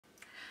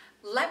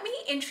Let me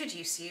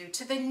introduce you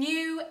to the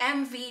new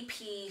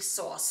MVP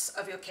sauce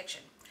of your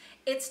kitchen.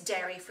 It's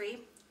dairy-free,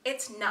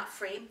 it's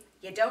nut-free,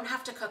 you don't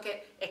have to cook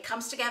it, it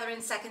comes together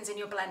in seconds in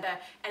your blender,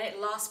 and it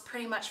lasts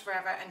pretty much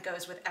forever and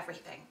goes with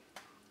everything.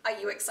 Are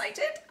you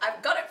excited?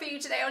 I've got it for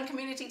you today on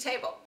Community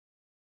Table.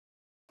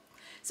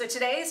 So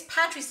today's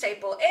pantry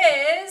staple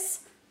is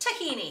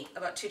tahini.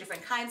 I've got two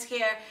different kinds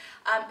here.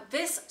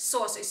 This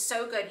sauce is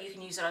so good, you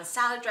can use it on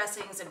salad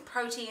dressings and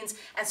proteins.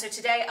 And so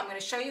today I'm going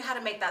to show you how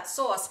to make that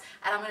sauce,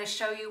 and I'm going to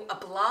show you a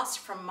blast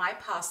from my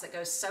past that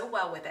goes so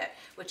well with it,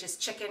 which is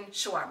chicken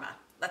shawarma.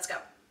 Let's go.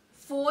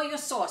 For your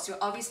sauce, you're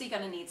obviously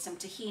going to need some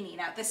tahini.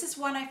 Now, this is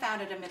one I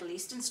found at a Middle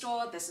Eastern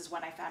store. This is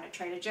one I found at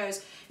Trader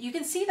Joe's. You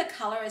can see the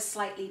color is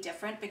slightly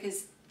different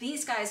because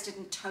these guys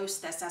didn't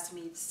toast their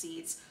sesame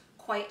seeds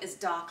quite as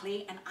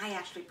darkly, and I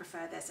actually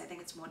prefer this. I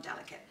think it's more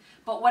delicate.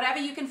 But whatever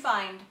you can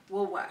find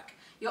will work.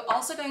 You're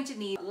also going to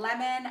need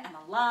lemon and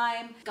a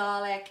lime,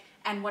 garlic,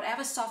 and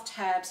whatever soft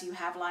herbs you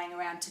have lying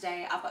around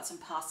today. I've got some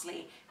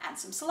parsley and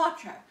some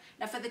cilantro.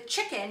 Now for the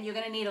chicken, you're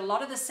going to need a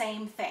lot of the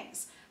same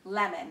things.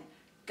 Lemon,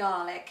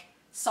 garlic,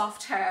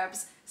 soft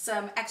herbs,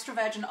 some extra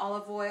virgin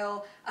olive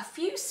oil, a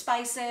few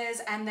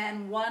spices, and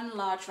then one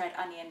large red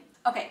onion.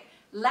 Okay,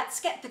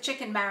 let's get the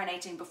chicken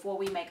marinating before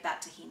we make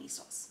that tahini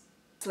sauce.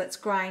 So let's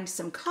grind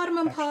some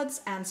cardamom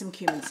pods and some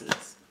cumin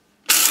seeds.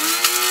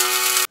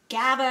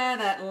 Gather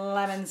that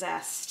lemon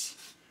zest,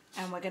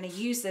 and we're going to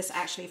use this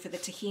actually for the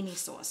tahini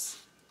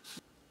sauce.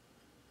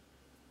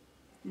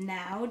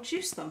 Now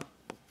juice them.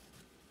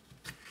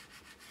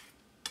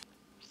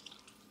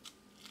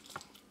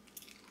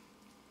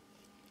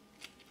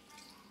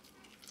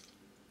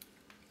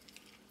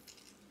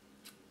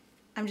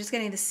 I'm just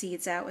getting the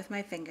seeds out with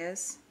my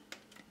fingers.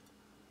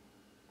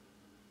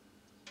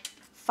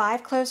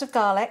 5 cloves of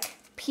garlic,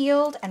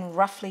 peeled and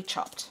roughly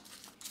chopped.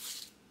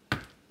 I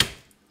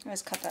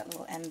always cut that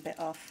little end bit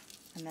off,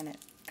 and then it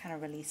kind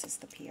of releases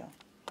the peel.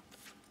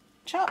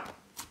 Chop.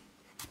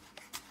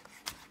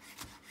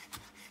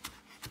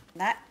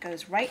 That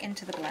goes right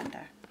into the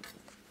blender.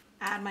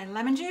 Add my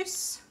lemon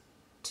juice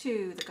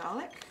to the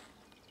garlic.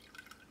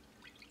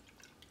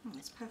 Oh,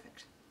 that's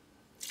perfect.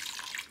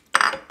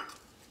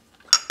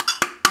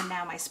 And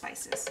now my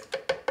spices.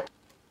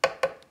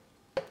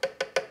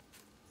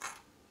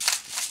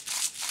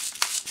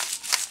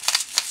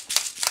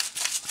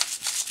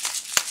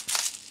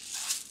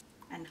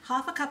 And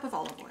half a cup of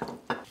olive oil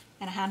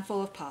and a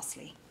handful of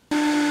parsley.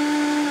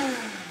 Blend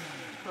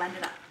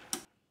it up.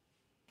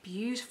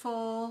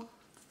 Beautiful,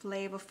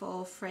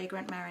 flavorful,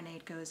 fragrant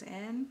marinade goes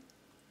in.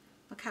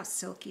 Look how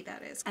silky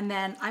that is. And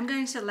then I'm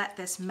going to let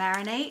this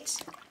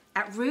marinate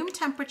at room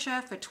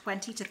temperature for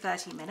 20 to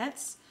 30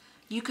 minutes.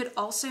 You could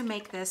also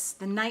make this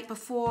the night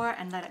before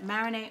and let it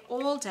marinate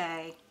all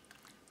day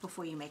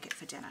before you make it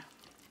for dinner.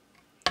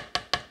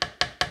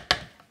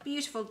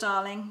 Beautiful,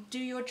 darling. Do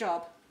your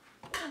job.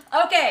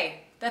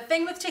 Okay, the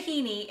thing with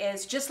tahini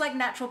is just like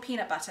natural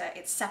peanut butter,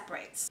 it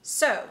separates.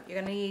 So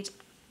you're going to need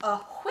a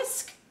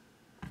whisk,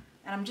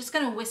 and I'm just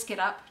going to whisk it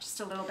up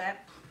just a little bit.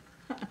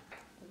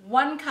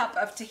 1 cup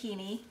of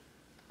tahini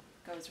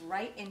goes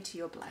right into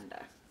your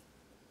blender.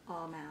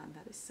 Oh man,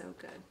 that is so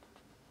good.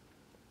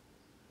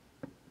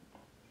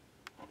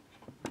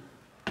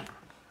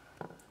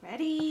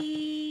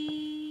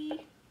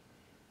 Ready?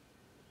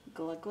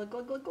 Glug, glug,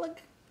 glug, glug, glug.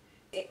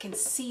 It can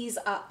seize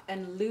up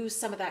and lose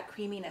some of that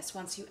creaminess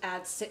once you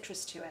add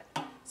citrus to it.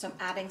 So I'm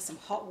adding some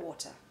hot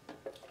water.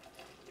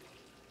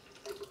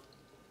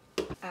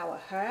 Our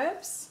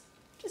herbs,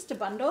 just a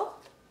bundle.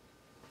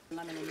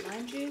 Lemon and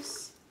lime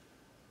juice.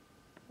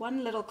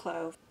 1 little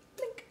clove.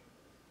 Blink.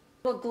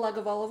 A little glug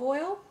of olive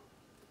oil.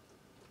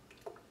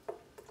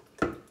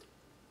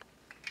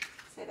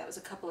 Say that was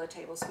a couple of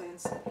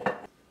tablespoons.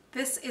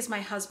 This is my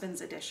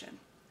husband's addition.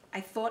 I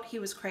thought he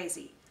was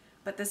crazy,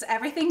 but this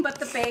everything but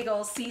the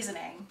bagel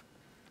seasoning,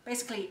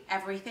 basically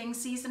everything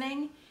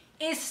seasoning,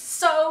 is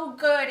so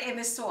good in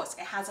this sauce.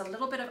 It has a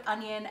little bit of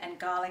onion and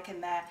garlic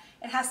in there.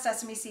 It has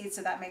sesame seeds,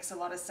 so that makes a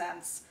lot of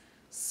sense.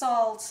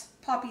 Salt,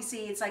 poppy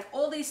seeds, like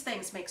all these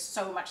things make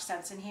so much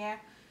sense in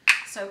here.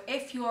 So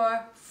if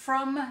you're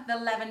from the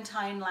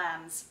Levantine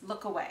lands,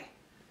 look away.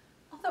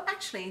 Although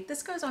actually,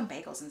 this goes on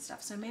bagels and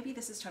stuff, so maybe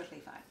this is totally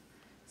fine.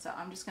 So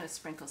I'm just going to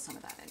sprinkle some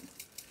of that in.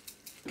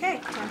 Okay,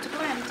 time to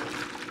blend.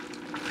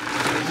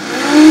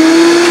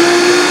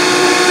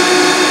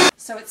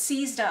 So it's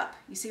seized up.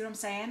 You see what I'm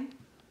saying?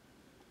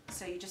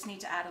 So you just need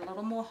to add a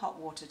little more hot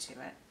water to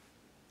it.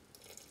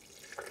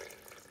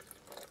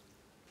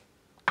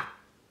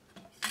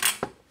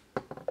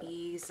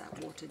 Ease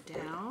that water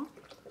down.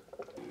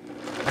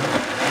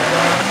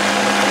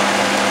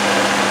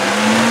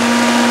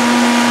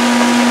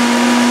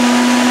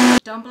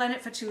 Don't blend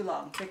it for too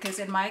long, because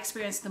in my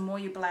experience, the more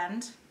you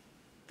blend,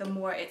 the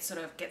more it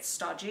sort of gets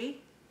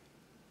stodgy.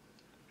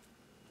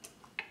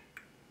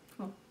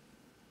 Oh,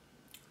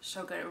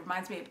 so good. It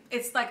reminds me,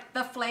 it's like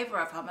the flavor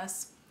of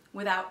hummus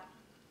without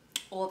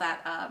all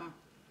that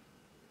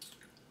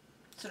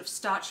sort of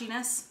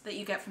starchiness that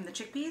you get from the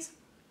chickpeas.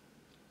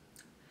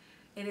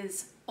 It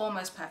is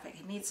almost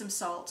perfect. It needs some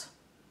salt.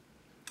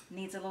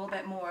 needs a little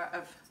bit more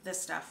of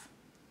this stuff.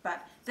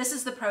 But this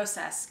is the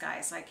process,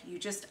 guys. Like you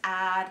just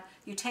add,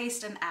 you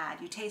taste and add,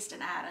 you taste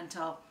and add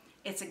until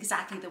it's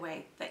exactly the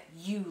way that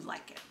you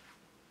like it.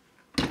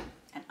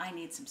 And I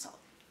need some salt.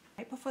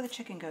 Right before the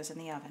chicken goes in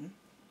the oven,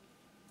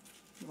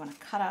 you want to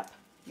cut up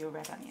your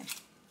red onion.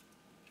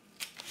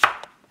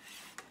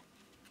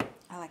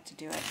 I like to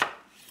do it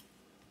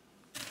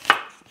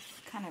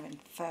kind of in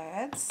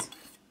thirds.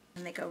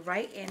 And they go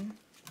right in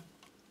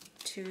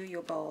to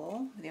your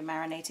bowl with your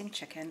marinating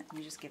chicken, and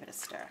you just give it a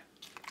stir.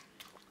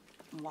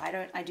 Why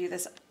don't I do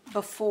this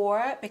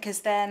before?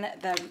 Because then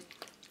the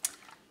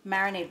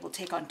marinade will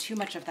take on too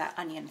much of that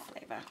onion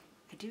flavor.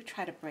 I do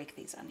try to break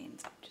these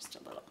onions up just a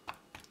little.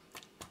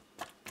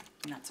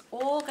 And that's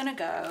all gonna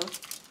go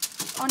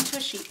onto a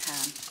sheet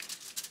pan.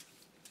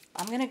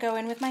 I'm gonna go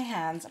in with my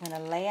hands. I'm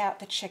gonna lay out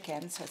the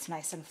chicken so it's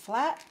nice and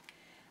flat.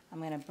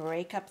 I'm gonna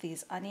break up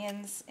these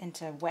onions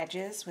into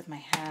wedges with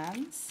my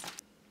hands.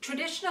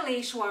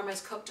 Traditionally, shawarma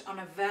is cooked on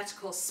a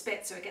vertical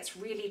spit so it gets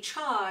really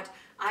charred.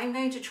 I'm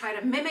going to try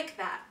to mimic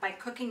that by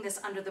cooking this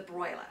under the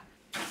broiler.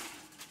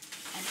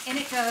 And in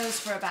it goes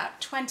for about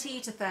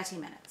 20 to 30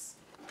 minutes.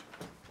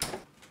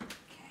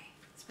 Okay,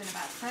 it's been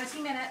about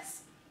 30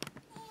 minutes.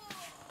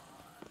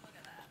 Look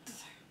at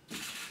that.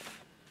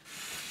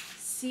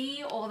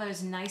 See all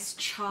those nice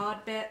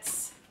charred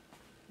bits?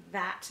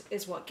 That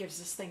is what gives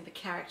this thing the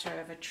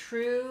character of a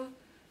true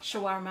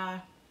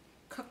shawarma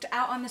cooked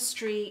out on the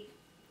street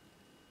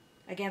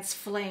against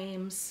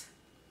flames.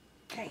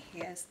 Okay,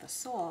 here's the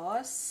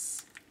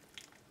sauce.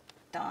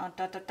 Da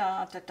da da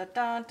da da da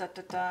da da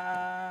da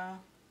da.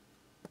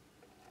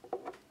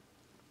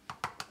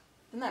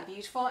 Isn't that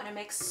beautiful? And it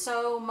makes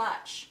so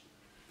much.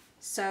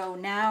 So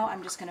now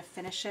I'm just going to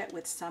finish it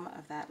with some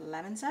of that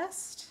lemon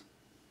zest.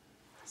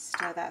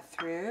 Stir that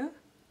through.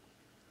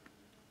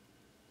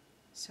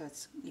 So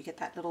it's, you get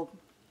that little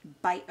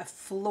bite of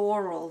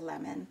floral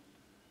lemon.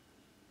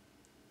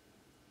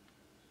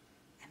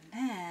 And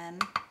then,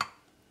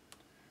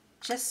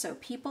 just so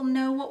people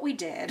know what we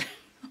did,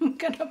 I'm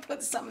gonna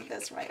put some of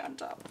this right on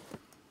top.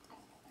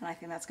 And I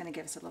think that's gonna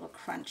give us a little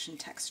crunch and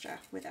texture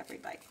with every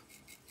bite.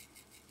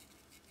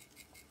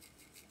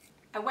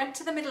 I went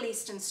to the Middle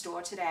Eastern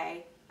store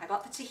today. I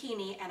got the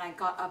tahini and I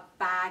got a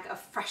bag of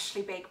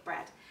freshly baked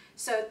bread.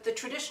 So the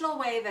traditional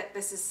way that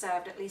this is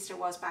served, at least it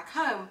was back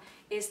home,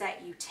 is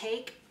that you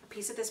take a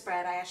piece of this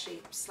bread, I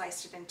actually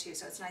sliced it in two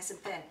so it's nice and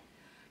thin.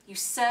 You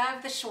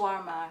serve the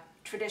shawarma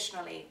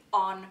traditionally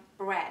on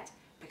bread,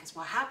 because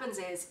what happens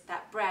is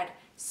that bread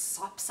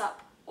sops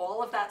up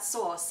all of that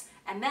sauce,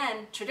 and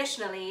then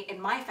traditionally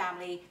in my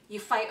family you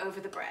fight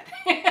over the bread.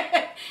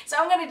 So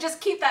I'm going to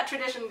just keep that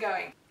tradition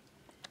going.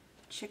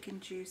 Chicken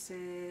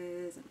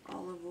juices and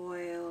olive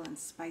oil and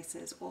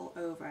spices all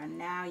over, and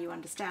now you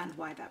understand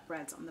why that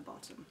bread's on the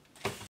bottom.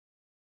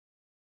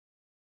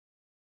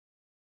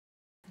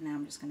 Now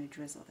I'm just going to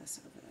drizzle this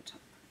over the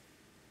top.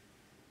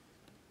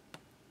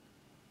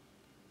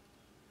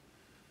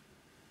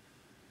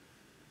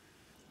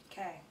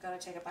 Okay, gotta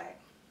take a bite.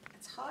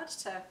 It's hard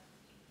to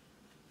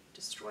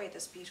destroy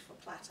this beautiful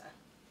platter.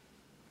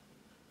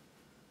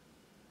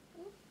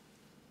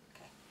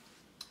 Okay,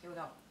 here we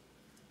go.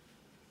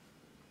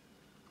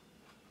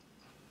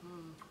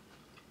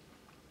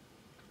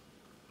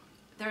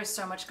 There is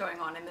so much going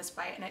on in this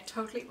bite, and it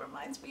totally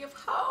reminds me of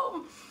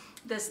home.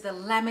 There's the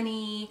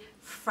lemony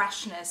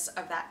freshness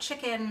of that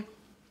chicken,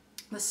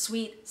 the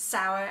sweet,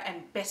 sour,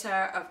 and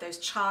bitter of those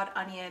charred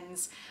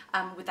onions,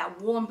 with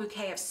that warm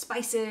bouquet of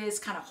spices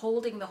kind of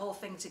holding the whole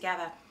thing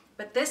together.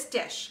 But this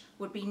dish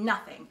would be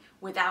nothing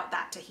without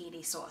that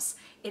tahini sauce.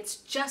 It's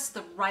just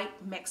the right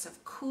mix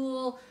of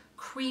cool,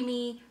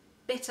 creamy,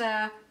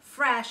 bitter,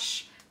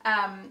 fresh,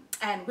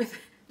 and with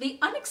the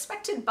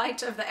unexpected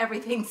bite of the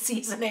everything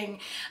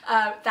seasoning.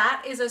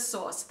 That is a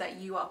sauce that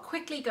you are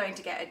quickly going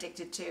to get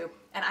addicted to,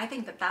 and I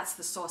think that that's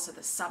the sauce of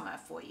the summer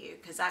for you,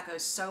 because that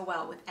goes so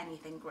well with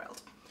anything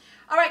grilled.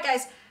 All right,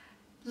 guys,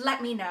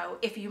 let me know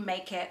if you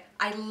make it.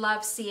 I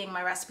love seeing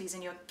my recipes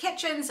in your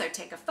kitchen, so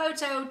take a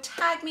photo,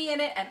 tag me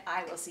in it, and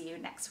I will see you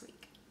next week.